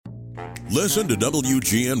Listen to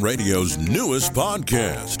WGN Radio's newest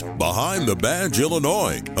podcast, Behind the Badge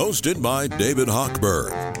Illinois, hosted by David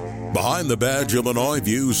Hochberg. Behind the Badge Illinois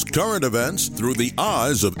views current events through the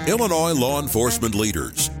eyes of Illinois law enforcement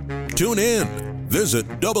leaders. Tune in. Visit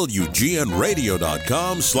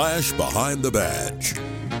WGNRadio.com/Behind the Badge.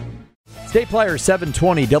 State Flyer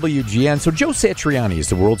 720 WGN. So Joe Satriani is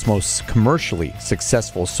the world's most commercially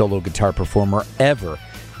successful solo guitar performer ever,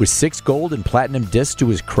 with 6 gold and platinum discs to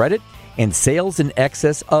his credit and sales in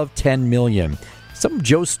excess of 10 million. Some of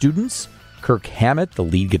Joe's students, Kirk Hammett, the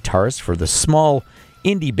lead guitarist for the small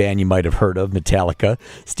indie band you might have heard of, Metallica,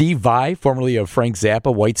 Steve Vai, formerly of Frank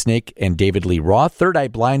Zappa, Whitesnake, and David Lee Roth, Third Eye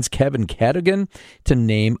Blind's Kevin Cadogan, to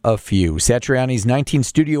name a few. Satriani's 19th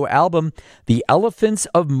studio album, The Elephants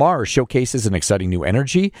of Mars, showcases an exciting new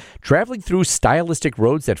energy, traveling through stylistic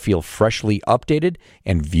roads that feel freshly updated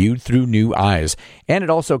and viewed through new eyes. And it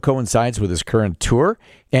also coincides with his current tour.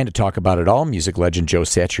 And to talk about it all, music legend Joe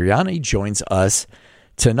Satriani joins us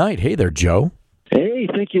tonight. Hey there, Joe. Hey,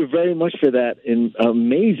 thank you very much for that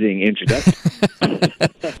amazing introduction.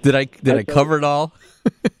 Did I cover it all?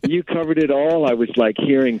 You covered it all. I was like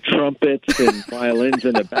hearing trumpets and violins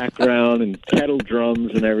in the background and kettle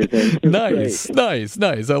drums and everything. Nice. I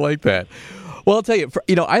like that. Well, I'll tell you,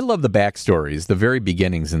 I love the backstories, the very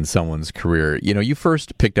beginnings in someone's career. You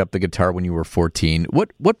first picked up the guitar when you were 14.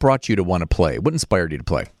 What brought you to want to play? What inspired you to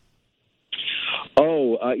play?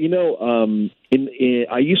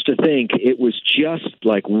 I used to think it was just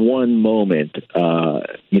like one moment,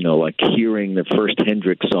 like hearing the first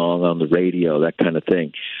Hendrix song on the radio, that kind of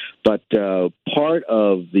thing. But part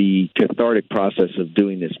of the cathartic process of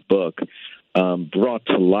doing this book brought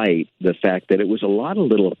to light the fact that it was a lot of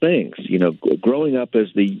little things. Growing up as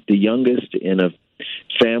the youngest in a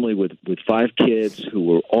family with 5 kids who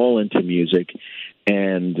were all into music,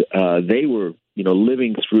 and they were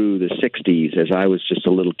living through the 60s as I was just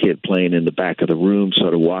a little kid playing in the back of the room,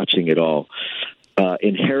 sort of watching it all,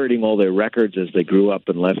 inheriting all their records as they grew up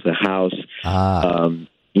and left the house.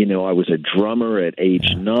 I was a drummer at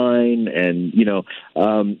age 9, and,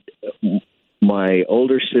 my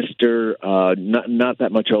older sister, not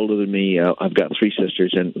that much older than me, I've got 3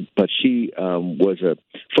 sisters, but she was a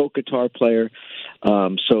folk guitar player.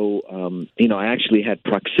 I actually had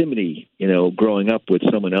proximity, growing up with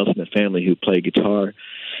someone else in the family who played guitar.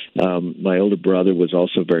 My older brother was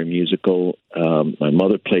also very musical. My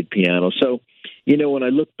mother played piano. So, when I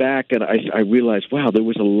look back and I realized, wow, there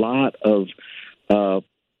was a lot of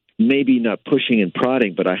maybe not pushing and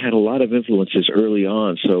prodding, but I had a lot of influences early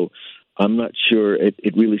on. So I'm not sure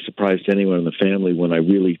it really surprised anyone in the family when I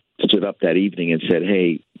really stood up that evening and said,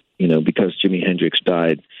 hey, because Jimi Hendrix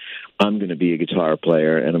died, I'm going to be a guitar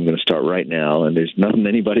player, and I'm going to start right now, and there's nothing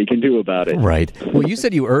anybody can do about it. Right. Well, you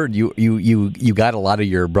said you got a lot of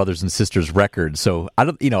your brothers and sisters' records. So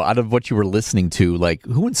out of what you were listening to, like,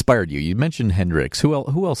 who inspired you? You mentioned Hendrix. Who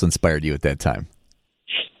else inspired you at that time?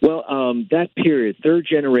 Well, that period, third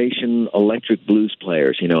generation electric blues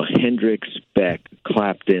players. Hendrix, Beck,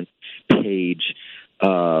 Clapton, Page.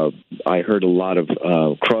 I heard a lot of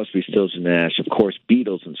Crosby, Stills and Nash. Of course,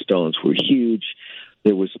 Beatles and Stones were huge.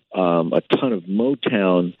 There was a ton of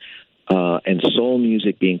Motown and soul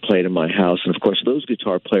music being played in my house. And, of course, those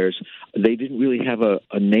guitar players, they didn't really have a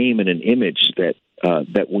name and an image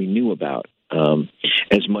that we knew about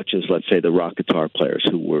as much as, let's say, the rock guitar players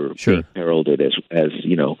who were being heralded as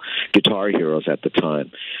guitar heroes at the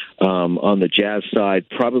time. On the jazz side,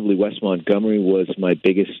 probably Wes Montgomery was my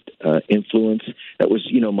biggest influence. That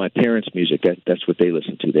was, my parents' music. That's what they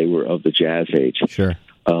listened to. They were of the jazz age. Sure.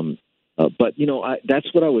 But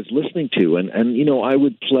that's what I was listening to, and I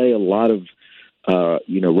would play a lot of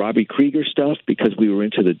Robbie Krieger stuff because we were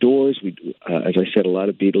into the Doors. We, as I said, a lot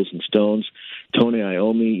of Beatles and Stones. Tony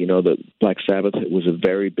Iommi, the Black Sabbath was a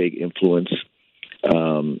very big influence,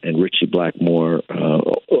 and Ritchie Blackmore.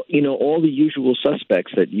 All the usual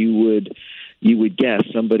suspects that you would guess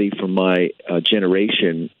somebody from my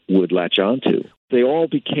generation would latch onto. They all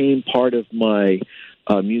became part of my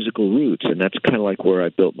musical roots, and that's kind of like where I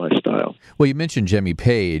built my style. Well, you mentioned Jimmy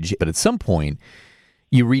Page, but at some point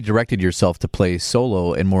you redirected yourself to play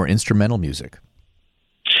solo and more instrumental music.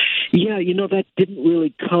 Yeah, that didn't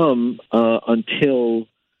really come until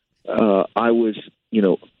I was,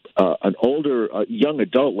 an older, young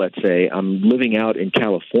adult, let's say. I'm living out in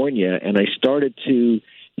California, and I started to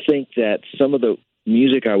think that some of the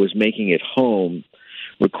music I was making at home,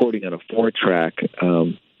 recording on a 4-track,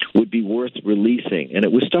 would be worth releasing. And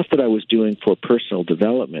it was stuff that I was doing for personal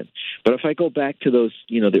development. But if I go back to those,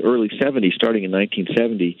 the early 70s, starting in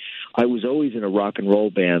 1970, I was always in a rock and roll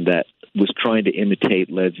band that was trying to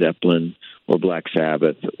imitate Led Zeppelin or Black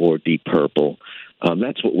Sabbath or Deep Purple.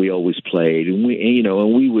 That's what we always played, and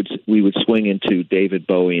we would swing into David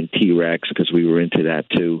Bowie and T-Rex because we were into that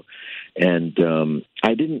too. And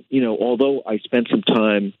I didn't, although I spent some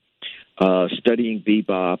time studying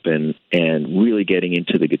bebop and really getting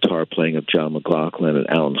into the guitar playing of John McLaughlin and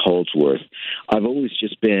Alan Holdsworth, I've always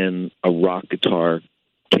just been a rock guitar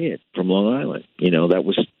kid from Long Island. That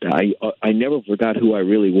was I never forgot who I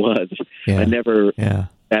really was. Yeah. I never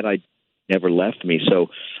left me. So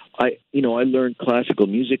I learned classical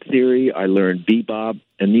music theory, I learned bebop,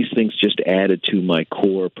 and these things just added to my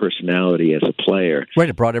core personality as a player. Right,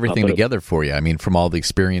 it brought everything together for you. I mean, from all the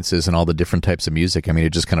experiences and all the different types of music, I mean,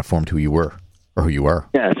 it just kind of formed who you were, or who you are.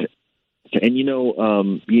 Yes, and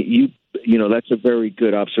that's a very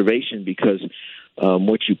good observation, because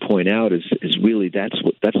what you point out is really that's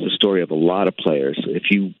the story of a lot of players.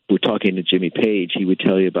 If you were talking to Jimmy Page, he would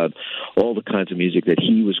tell you about all the kinds of music that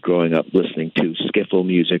he was growing up listening to, skiffle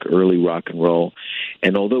music, early rock and roll.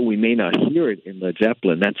 And although we may not hear it in Led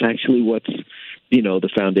Zeppelin, that's actually what's the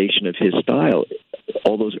foundation of his style,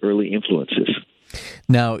 all those early influences.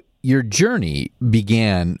 Now, your journey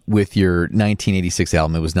began with your 1986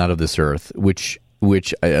 album, It Was Not of This Earth, which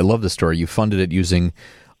I love the story. You funded it using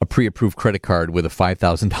a pre-approved credit card with a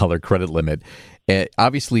 $5,000 credit limit.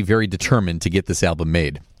 Obviously very determined to get this album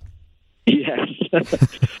made. Yes.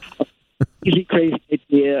 Really crazy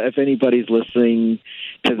idea. If anybody's listening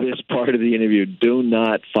to this part of the interview, do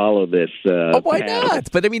not follow this. Why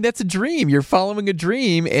not? But I mean, that's a dream. You're following a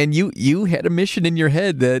dream, and you had a mission in your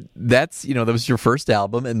head that was your first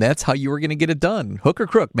album, and that's how you were going to get it done. Hook or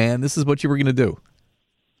crook, man. This is what you were going to do.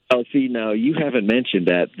 Oh, see, now you haven't mentioned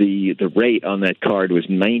that the rate on that card was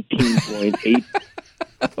 19.8.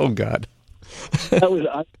 Oh God, I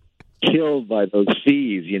was killed by those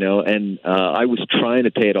fees, and I was trying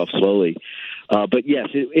to pay it off slowly. But yes,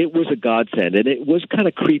 it was a godsend, and it was kind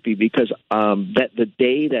of creepy because that the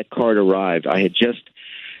day that card arrived, I had just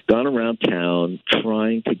gone around town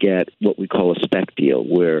trying to get what we call a spec deal,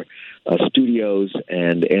 where studios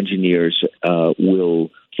and engineers will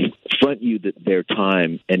front you their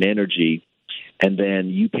time and energy, and then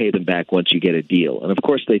you pay them back once you get a deal. And of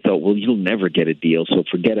course they thought, well, you'll never get a deal, so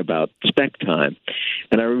forget about spec time.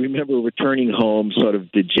 And I remember returning home sort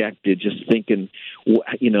of dejected, just thinking,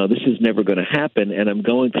 this is never going to happen. And I'm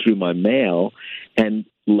going through my mail, and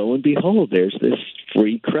lo and behold, there's this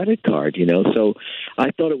free credit card, So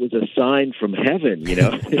I thought it was a sign from heaven,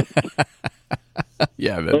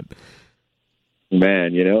 Yeah,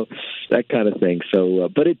 man, that kind of thing. So,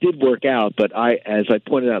 but it did work out. But as I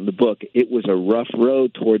pointed out in the book, it was a rough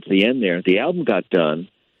road towards the end there. The album got done,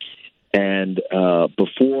 and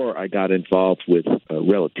before I got involved with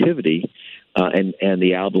Relativity, and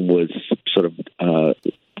the album was sort of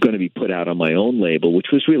going to be put out on my own label, which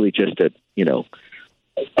was really just a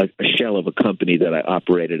shell of a company that I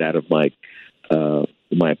operated out of my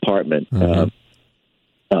apartment. Mm-hmm.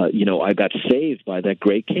 I got saved by that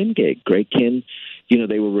Greg Kihn gig. Greg Kihn,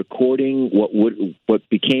 they were recording what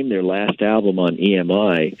became their last album on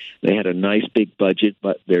EMI. They had a nice big budget,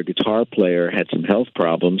 but their guitar player had some health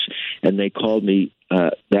problems, and they called me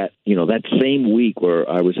that same week where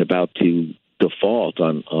I was about to default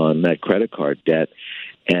on that credit card debt,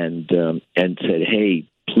 and said, "Hey,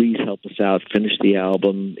 please help us out, finish the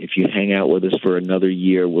album. If you hang out with us for another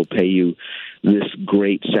year, we'll pay you this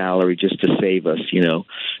great salary just to save us,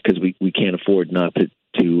 because we can't afford not to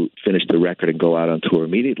finish the record and go out on tour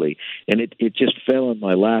immediately." And it just fell in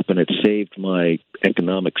my lap, and it saved my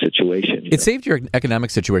economic situation. It saved your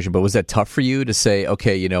economic situation, but was that tough for you to say,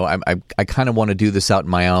 okay, I kind of want to do this out on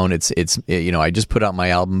my own. It's I just put out my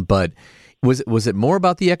album, but was it more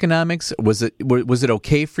about the economics? Was it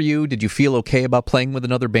okay for you? Did you feel okay about playing with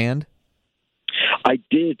another band? I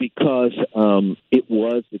did, because it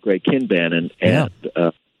was the Greg Kihn band,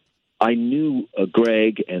 and I knew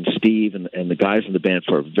Greg and Steve and the guys in the band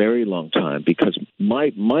for a very long time, because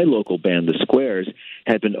my local band, The Squares,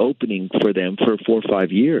 had been opening for them for 4 or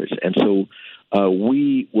 5 years, and so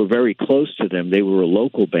we were very close to them. They were a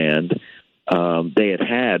local band. They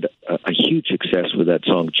had a huge success with that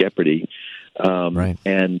song Jeopardy, right.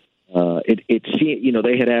 And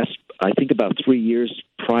they had asked, I think about 3 years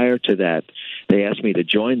prior to that, they asked me to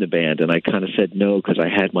join the band, and I kind of said no because I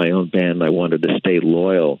had my own band and I wanted to stay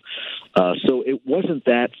loyal. So it wasn't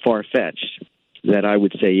that far-fetched that I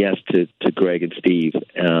would say yes to Greg and Steve.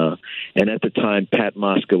 And at the time, Pat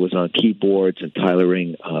Mosca was on keyboards and Tyler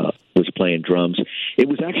Ring was playing drums. It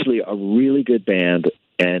was actually a really good band,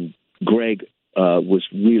 and Greg was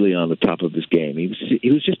really on the top of his game. He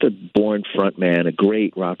was just a born front man, a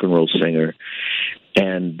great rock and roll singer,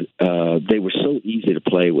 and they were so easy to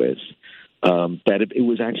play with. that it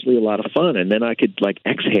was actually a lot of fun, and then I could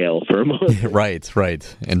exhale for a moment.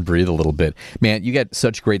 Right, and breathe a little bit. Man, you got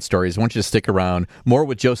such great stories. I want you to stick around. More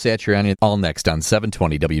with Joe Satriani all next on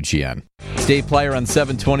 720 WGN. It's Dave Plyer on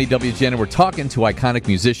 720 WGN, and we're talking to iconic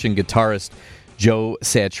musician, guitarist Joe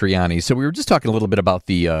Satriani. So we were just talking a little bit about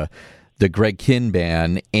the Greg Kihn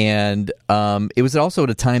Band, and it was also at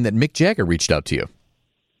a time that Mick Jagger reached out to you.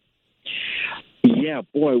 Yeah,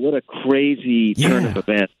 boy, what a crazy turn of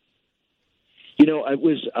events. You know, it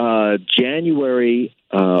was January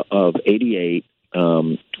of '88.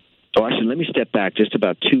 Actually, let me step back just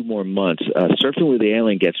about 2 more months. Surfing with the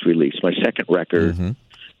Alien gets released, my second record.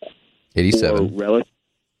 87. For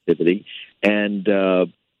Relativity. And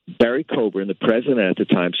Barry Coburn, the president at the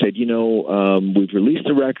time, said, we've released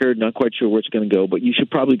the record, not quite sure where it's going to go, but you should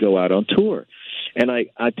probably go out on tour. And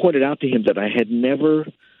I pointed out to him that I had never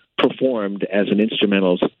performed as an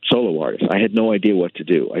instrumental solo artist. I had no idea what to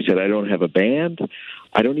do. I said, I don't have a band.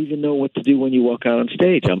 I don't even know what to do when you walk out on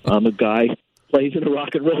stage. I'm a guy who plays in a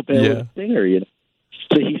rock and roll band with a singer,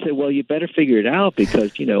 So he said, well, you better figure it out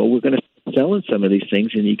because, we're going to start selling some of these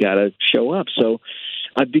things and you got to show up. So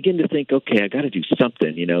I begin to think, okay, I got to do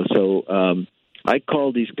something, So I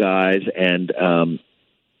called these guys and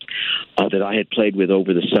that I had played with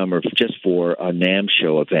over the summer just for a NAMM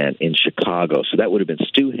show event in Chicago. So that would have been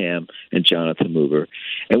Stu Hamm and Jonathan Mover.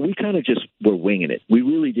 And we kind of just were winging it. We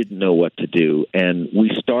really didn't know what to do. And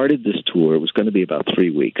we started this tour. It was going to be about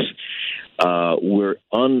 3 weeks. I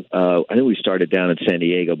think we started down in San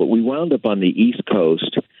Diego, but we wound up on the East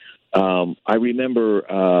Coast. I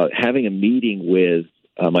remember having a meeting with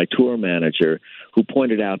my tour manager who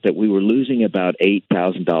pointed out that we were losing about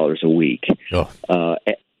 $8,000 a week.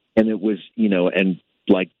 And it was, and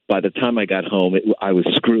by the time I got home, I was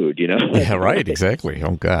screwed, Yeah, right, exactly.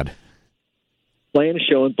 Oh, God. Playing a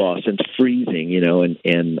show in Boston, it's freezing,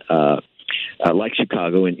 and like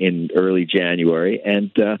Chicago in early January.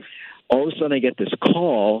 And all of a sudden I get this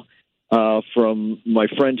call from my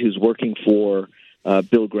friend who's working for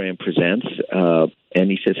Bill Graham Presents, and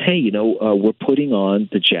he says, hey, we're putting on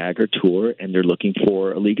the Jagger tour, and they're looking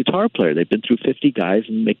for a lead guitar player. They've been through 50 guys,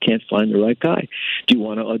 and they can't find the right guy. Do you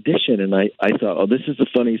want to audition? And I thought, this is the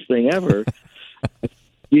funniest thing ever.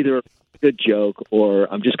 Either a good joke, or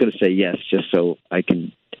I'm just going to say yes, just so I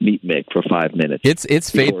can meet Mick for 5 minutes. It's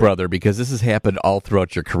fate, brother, because this has happened all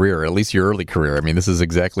throughout your career, at least your early career. I mean, this is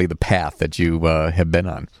exactly the path that you have been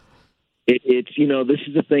on. It's this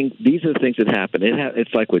is the thing. These are the things that happen.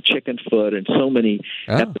 It's like with Chicken Foot and so many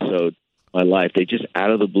episodes of my life. They just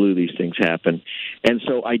out of the blue, these things happen. And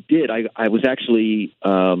so I did. I was actually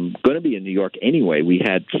going to be in New York anyway. We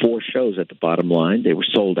had 4 shows at the Bottom Line. They were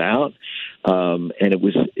sold out, and it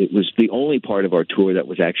was the only part of our tour that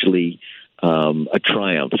was actually a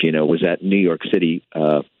triumph. Was that New York City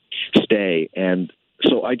stay. And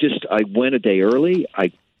so I went a day early.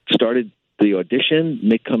 I started the audition.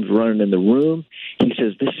 Mick comes running in the room. He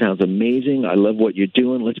says, this sounds amazing. I love what you're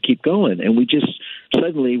doing. Let's keep going. And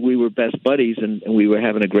suddenly we were best buddies and we were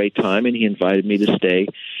having a great time, and he invited me to stay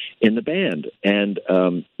in the band. And,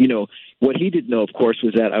 what he didn't know, of course,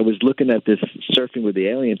 was that I was looking at this Surfing with the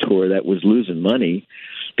Alien tour that was losing money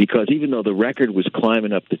because even though the record was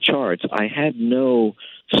climbing up the charts, I had no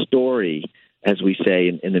story, as we say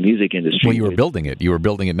in the music industry. Well, you were building it. You were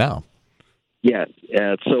building it now. Yeah,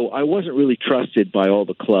 so I wasn't really trusted by all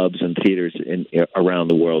the clubs and theaters around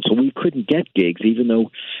the world, so we couldn't get gigs, even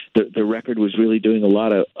though the record was really doing a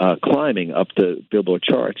lot of climbing up the Billboard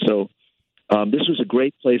chart. So this was a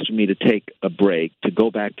great place for me to take a break, to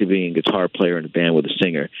go back to being a guitar player in a band with a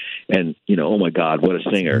singer. And, oh, my God, what a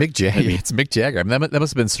singer. Mick Jagger. It's Mick Jagger. I mean, that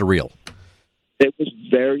must have been surreal. It was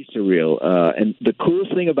very surreal. And the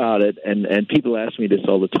coolest thing about it, and people ask me this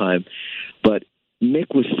all the time, but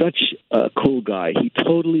Mick was such a cool guy. He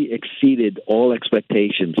totally exceeded all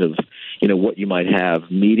expectations of, what you might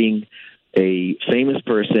have, meeting a famous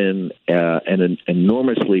person and an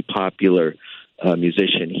enormously popular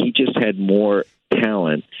musician. He just had more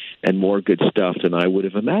talent and more good stuff than I would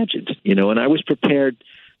have imagined, and I was prepared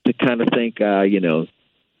to kind of think,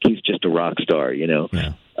 he's just a rock star,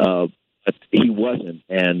 Yeah. But he wasn't,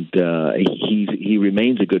 and he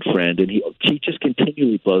remains a good friend, and he just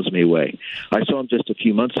continually blows me away. I saw him just a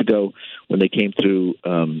few months ago when they came through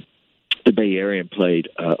the Bay Area and played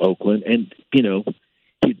Oakland, and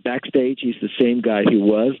he's backstage. He's the same guy he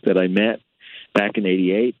was that I met back in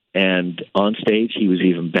 '88, and on stage he was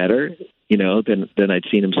even better, than I'd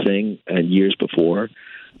seen him sing years before.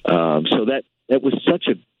 So that was such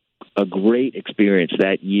a great experience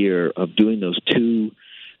that year of doing those 2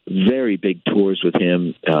 very big tours with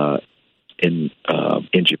him in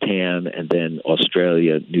Japan, and then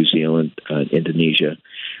Australia, New Zealand, Indonesia.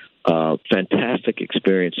 Fantastic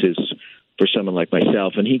experiences for someone like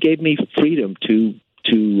myself, and he gave me freedom to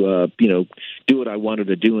do what I wanted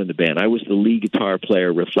to do in the band. I was the lead guitar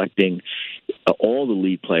player, reflecting all the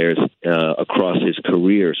lead players across his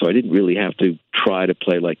career, so I didn't really have to try to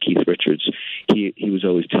play like Keith Richards. He was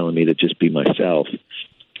always telling me to just be myself.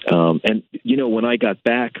 And when I got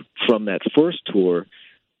back from that first tour,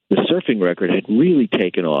 the surfing record had really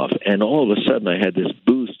taken off, and all of a sudden I had this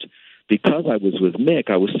boost. Because I was with Mick,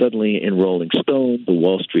 I was suddenly in Rolling Stone, the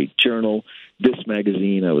Wall Street Journal, this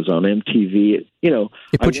magazine. I was on MTV.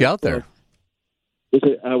 It put you out there.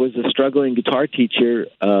 I was a struggling guitar teacher,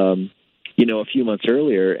 a few months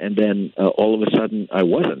earlier, and then all of a sudden I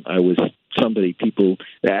wasn't. I was somebody. People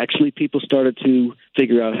started to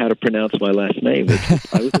figure out how to pronounce my last name, which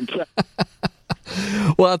I was impressed.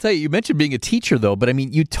 Well, I'll tell you, you mentioned being a teacher, though, but I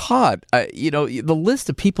mean, you taught, the list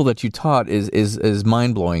of people that you taught is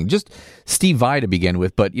mind-blowing. Just Steve Vai to begin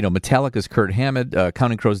with, but, Metallica's Kirk Hammett,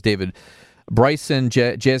 Counting Crows' David Bryson,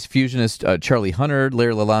 jazz fusionist Charlie Hunter,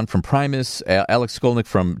 Larry Lalonde from Primus, Alex Skolnick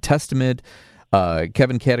from Testament,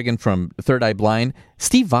 Kevin Cadigan from Third Eye Blind.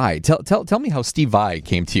 Steve Vai, tell me how Steve Vai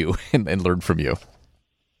came to you and learned from you.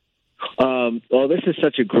 Well, this is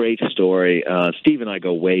such a great story. Steve and I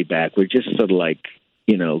go way back. We're just sort of like,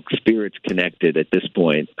 spirits connected at this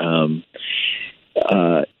point. I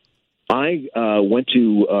went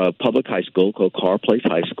to public high school called Carr Place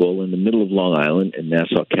High School in the middle of Long Island in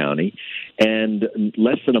Nassau County. And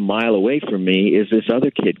less than a mile away from me is this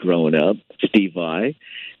other kid growing up, Steve Vai.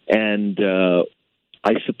 And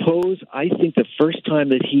I think the first time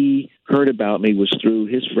that he heard about me was through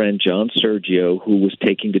his friend John Sergio, who was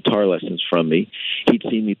taking guitar lessons from me. He'd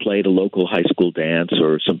seen me play at a local high school dance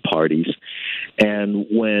or some parties. And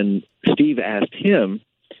when Steve asked him,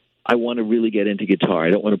 I want to really get into guitar. I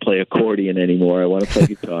don't want to play accordion anymore. I want to play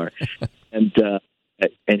guitar. And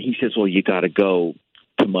he says, well, you got to go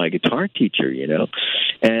to my guitar teacher,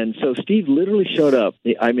 And so Steve literally showed up.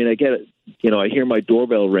 I mean, I get it. I hear my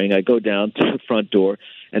doorbell ring. I go down to the front door,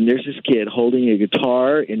 and there's this kid holding a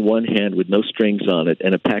guitar in one hand with no strings on it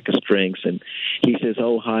and a pack of strings. And he says,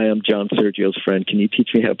 oh, hi, I'm John Sergio's friend. Can you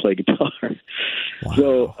teach me how to play guitar? Wow.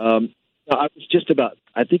 So I was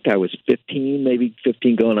I think I was 15, maybe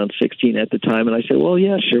 15 going on 16 at the time. And I said, well,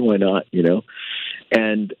 yeah, sure, why not,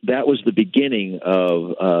 And that was the beginning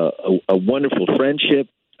of a wonderful friendship.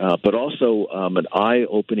 But also an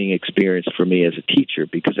eye-opening experience for me as a teacher,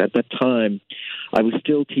 because at that time I was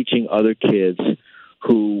still teaching other kids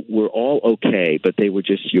who were all okay, but they were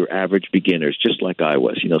just your average beginners, just like I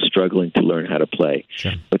was, struggling to learn how to play.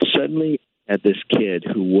 Sure. But suddenly at this kid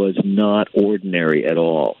who was not ordinary at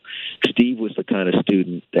all. Steve was the kind of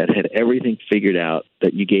student that had everything figured out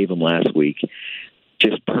that you gave him last week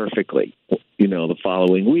just perfectly, the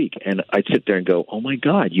following week. And I'd sit there and go, oh, my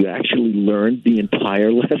God, you actually learned the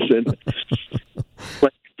entire lesson.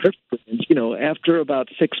 But after about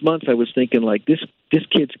 6 months, I was thinking, like, this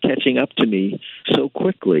kid's catching up to me so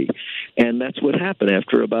quickly. And that's what happened.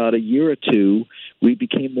 After about a year or two, we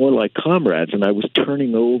became more like comrades, and I was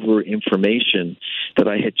turning over information that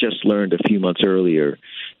I had just learned a few months earlier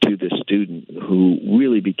to this student who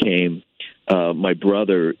really became my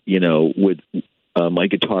brother, with my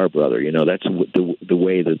guitar brother. That's the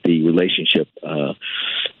way that the relationship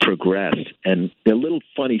progressed. And the little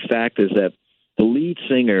funny fact is that the lead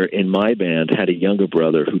singer in my band had a younger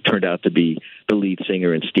brother who turned out to be the lead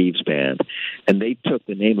singer in Steve's band. And they took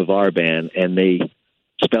the name of our band and they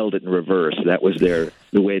spelled it in reverse. That was the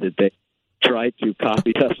way that they tried to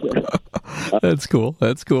copy us. That's cool.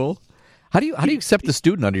 That's cool. How do you accept the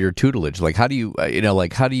student under your tutelage? Like, how do you,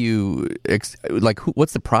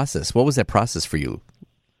 what's the process? What was that process for you?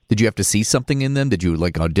 Did you have to see something in them? Did you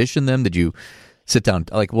audition them? Did you sit down?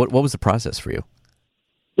 What was the process for you?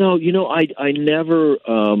 No, I never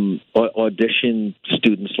auditioned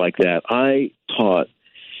students like that. I taught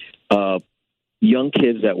young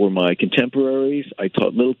kids that were my contemporaries. I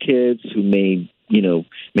taught little kids who may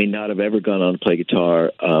not have ever gone on to play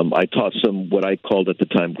guitar. I taught some what I called at the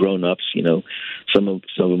time grown-ups, some of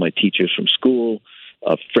my teachers from school,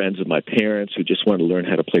 friends of my parents who just wanted to learn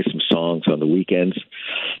how to play some songs on the weekends.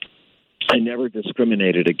 I never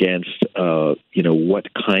discriminated against, what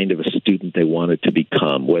kind of a student they wanted to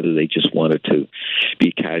become, whether they just wanted to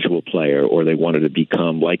be a casual player or they wanted to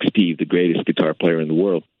become, like Steve, the greatest guitar player in the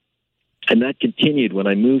world. And that continued when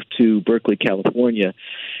I moved to Berkeley, California,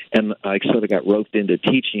 and I sort of got roped into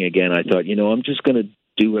teaching again. I thought, I'm just going to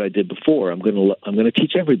do what I did before. I'm going to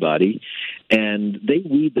teach everybody, and they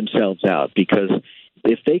weed themselves out because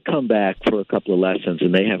if they come back for a couple of lessons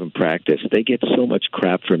and they haven't practiced, they get so much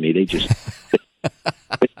crap from me. They just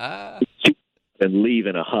and leave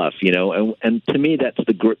in a huff, And to me, that's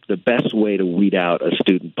the best way to weed out a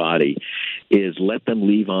student body is let them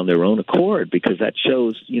leave on their own accord, because that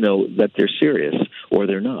shows, that they're serious or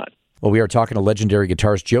they're not. Well, we are talking to legendary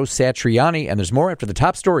guitarist Joe Satriani, and there's more after the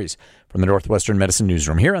top stories from the Northwestern Medicine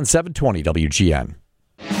Newsroom here on 720 WGN.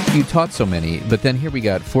 You taught so many, but then here we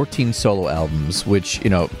got 14 solo albums, which,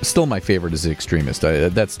 still my favorite is The Extremist.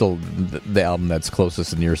 That's still the album that's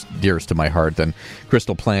closest and dearest to my heart. Then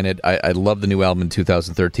Crystal Planet, I love the new album in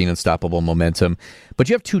 2013, Unstoppable Momentum. But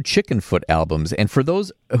you have 2 Chickenfoot albums, and for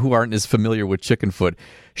those who aren't as familiar with Chickenfoot,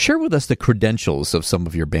 share with us the credentials of some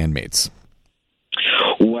of your bandmates.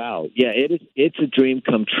 Wow. Yeah, it's a dream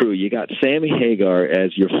come true. You got Sammy Hagar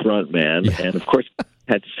as your front man, and of course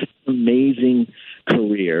had such an amazing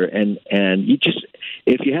career, and you just,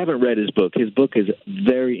 if you haven't read his book is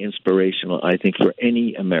very inspirational, I think, for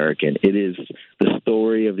any American. It is the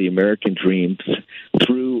story of the American dreams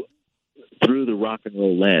through the rock and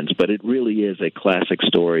roll lens, but it really is a classic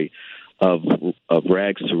story of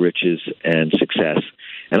rags to riches and success.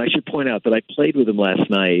 And I should point out that I played with him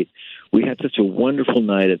last night. We had such a wonderful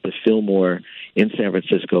night at the Fillmore in San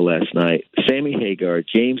Francisco last night. Sammy Hagar,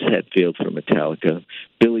 James Hetfield from Metallica,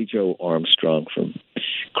 Billy Joe Armstrong from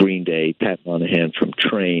Green Day, Pat Monahan from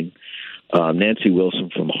Train, Nancy Wilson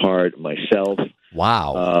from Heart, myself.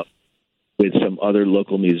 Wow. With some other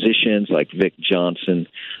local musicians like Vic Johnson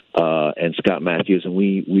and Scott Matthews, and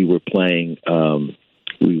we were playing.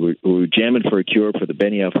 We were jamming for a cure for the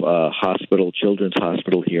Benioff Hospital, Children's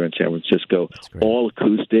Hospital here in San Francisco, all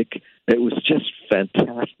acoustic. It was just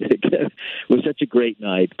fantastic. It was such a great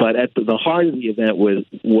night. But at the heart of the event was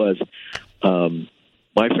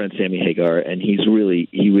my friend Sammy Hagar, and he really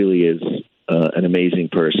is an amazing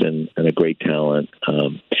person and a great talent.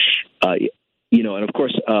 And of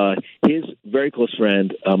course, his very close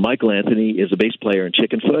friend, Michael Anthony, is a bass player in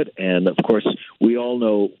Chickenfoot, and of course, we all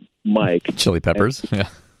know Mike. Chili Peppers, yeah.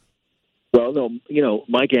 Well, no,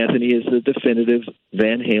 Mike Anthony is the definitive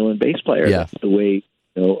Van Halen bass player. Yeah. That's the way,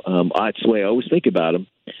 that's the way I always think about him.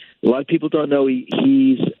 A lot of people don't know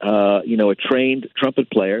he's, a trained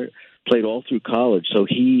trumpet player, played all through college, so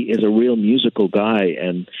he is a real musical guy,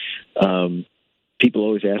 and people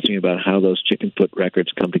always ask me about how those Chickenfoot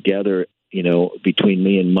records come together, between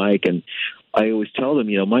me and Mike, and I always tell them,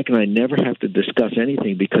 Mike and I never have to discuss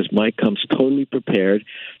anything because Mike comes totally prepared,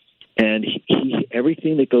 and he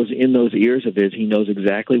everything that goes in those ears of his, he knows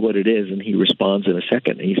exactly what it is, and he responds in a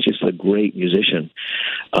second. He's just a great musician.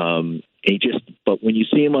 But when you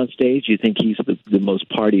see him on stage, you think he's the most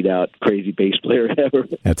partied out, crazy bass player ever.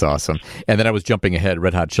 That's awesome. And then I was jumping ahead.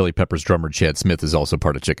 Red Hot Chili Peppers drummer Chad Smith is also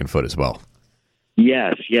part of Chickenfoot as well.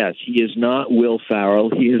 Yes. He is not Will Ferrell.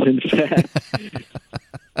 He is, in fact.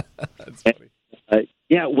 That's funny.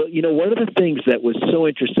 One of the things that was so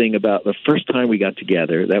interesting about the first time we got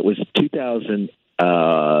together, that was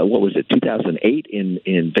 2008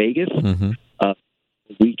 in Vegas,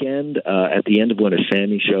 weekend at the end of one of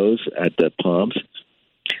Sammy's shows at the Palms,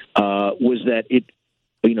 was that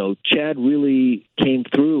Chad really came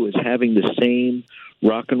through as having the same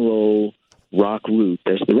rock and roll rock root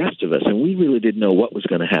as the rest of us, and we really didn't know what was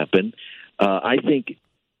going to happen. I think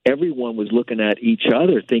everyone was looking at each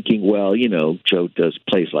other thinking, well, Joe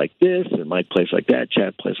plays like this, and Mike plays like that,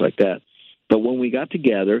 Chad plays like that. But when we got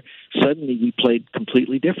together, suddenly we played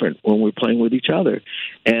completely different when we were playing with each other.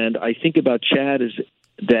 And I think about Chad as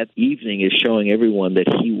that evening is showing everyone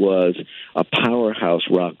that he was a powerhouse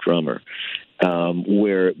rock drummer,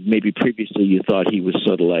 where maybe previously you thought he was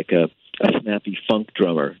sort of like a snappy funk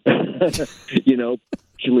drummer.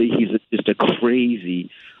 Actually, he's just a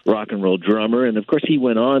crazy rock and roll drummer, and of course he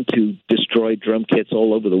went on to destroy drum kits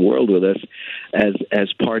all over the world with us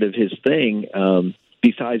as part of his thing,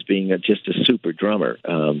 besides being just a super drummer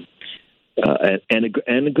and a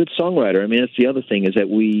good songwriter. I mean, that's the other thing, is that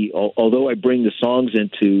although I bring the songs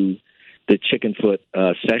into the Chickenfoot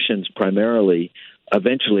sessions primarily,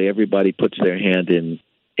 eventually everybody puts their hand in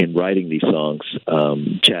writing these songs,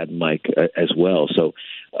 Chad and Mike as well. So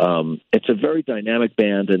it's a very dynamic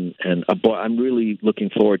band, and I'm really looking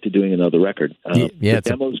forward to doing another record. It's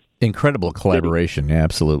an incredible collaboration. Yeah,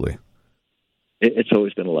 absolutely. It's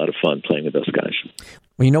always been a lot of fun playing with those guys.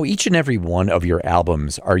 Well, each and every one of your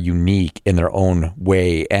albums are unique in their own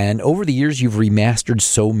way, and over the years you've remastered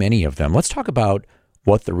so many of them. Let's talk about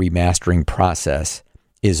what the remastering process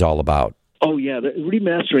is all about. Oh, yeah. The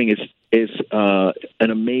remastering is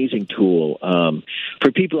an amazing tool.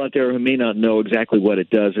 For people out there who may not know exactly what it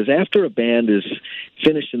does, is after a band is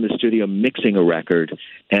finished in the studio mixing a record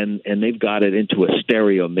and they've got it into a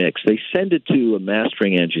stereo mix, they send it to a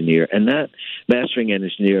mastering engineer, and that mastering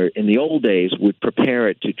engineer in the old days would prepare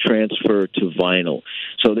it to transfer to vinyl.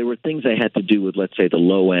 So there were things they had to do with, let's say, the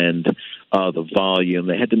low end, the volume.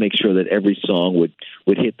 They had to make sure that every song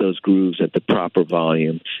would hit those grooves at the proper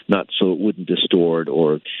volume, not so it wouldn't distort,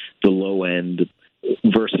 or the low end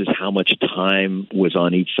versus how much time was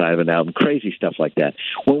on each side of an album, crazy stuff like that.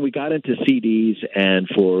 When we got into CDs and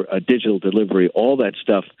for a digital delivery, all that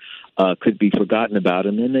stuff could be forgotten about,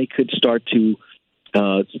 and then they could start to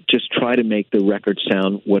just try to make the record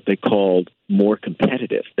sound what they called more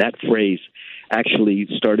competitive. That phrase actually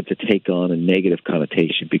started to take on a negative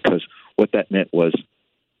connotation, because what that meant was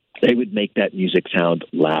they would make that music sound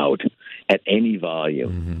loud at any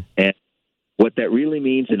volume. Mm-hmm. And what that really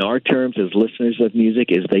means in our terms as listeners of music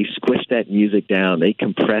is they squish that music down, they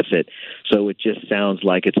compress it, so it just sounds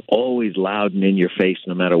like it's always loud and in your face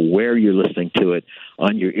no matter where you're listening to it,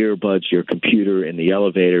 on your earbuds, your computer, in the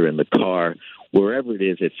elevator, in the car, wherever it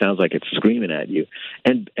is, it sounds like it's screaming at you.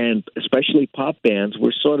 And especially pop bands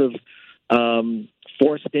were sort of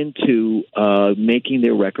forced into making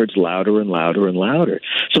their records louder and louder and louder.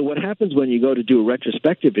 So what happens when you go to do a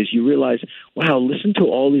retrospective is you realize, wow, listen to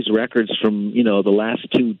all these records from, the last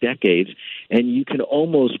 2 decades, and you can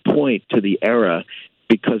almost point to the era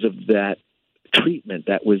because of that treatment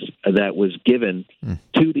that was given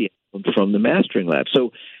to the album from the mastering lab.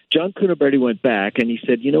 So John Cuniberti went back and he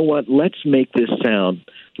said, you know what, let's make this sound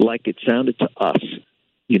like it sounded to us.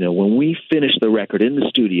 When we finished the record in the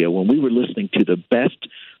studio, when we were listening to the best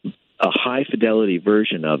high-fidelity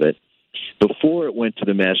version of it, before it went to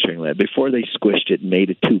the mastering lab, before they squished it and made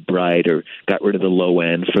it too bright or got rid of the low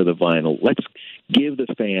end for the vinyl, let's give the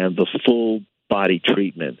fan the full-body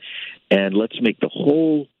treatment, and let's make the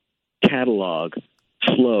whole catalog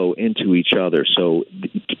flow into each other so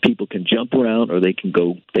people can jump around, or they can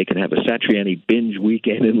have a Satriani binge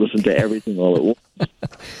weekend and listen to everything all at once.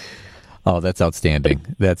 Oh, that's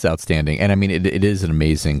outstanding. That's outstanding. And I mean, it is an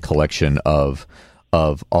amazing collection of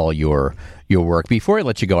all your work. Before I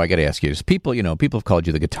let you go, I got to ask you, people have called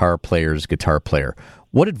you the guitar player's guitar player.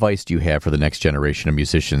 What advice do you have for the next generation of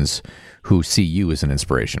musicians who see you as an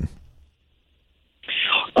inspiration?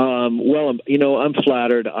 Well, I'm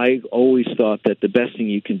flattered. I always thought that the best thing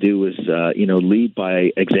you can do is, lead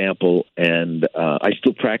by example. And I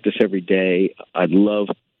still practice every day. I love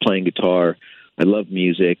playing guitar. I love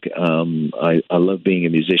music. I love being a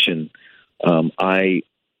musician. I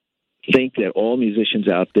think that all musicians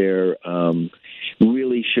out there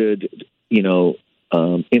really should,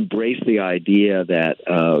 embrace the idea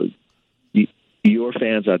that your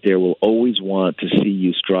fans out there will always want to see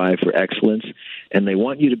you strive for excellence, and they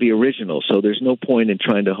want you to be original. So there's no point in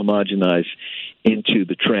trying to homogenize into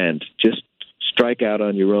the trend. Just strike out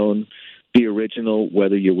on your own. Be original,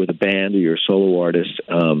 whether you're with a band or you're a solo artist.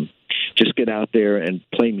 Just get out there and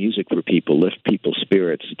play music for people, lift people's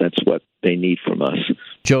spirits. That's what they need from us.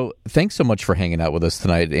 Joe, thanks so much for hanging out with us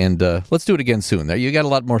tonight, and let's do it again soon. You got a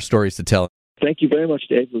lot more stories to tell. Thank you very much,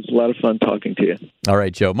 Dave. It was a lot of fun talking to you. All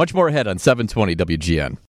right, Joe. Much more ahead on 720 WGN.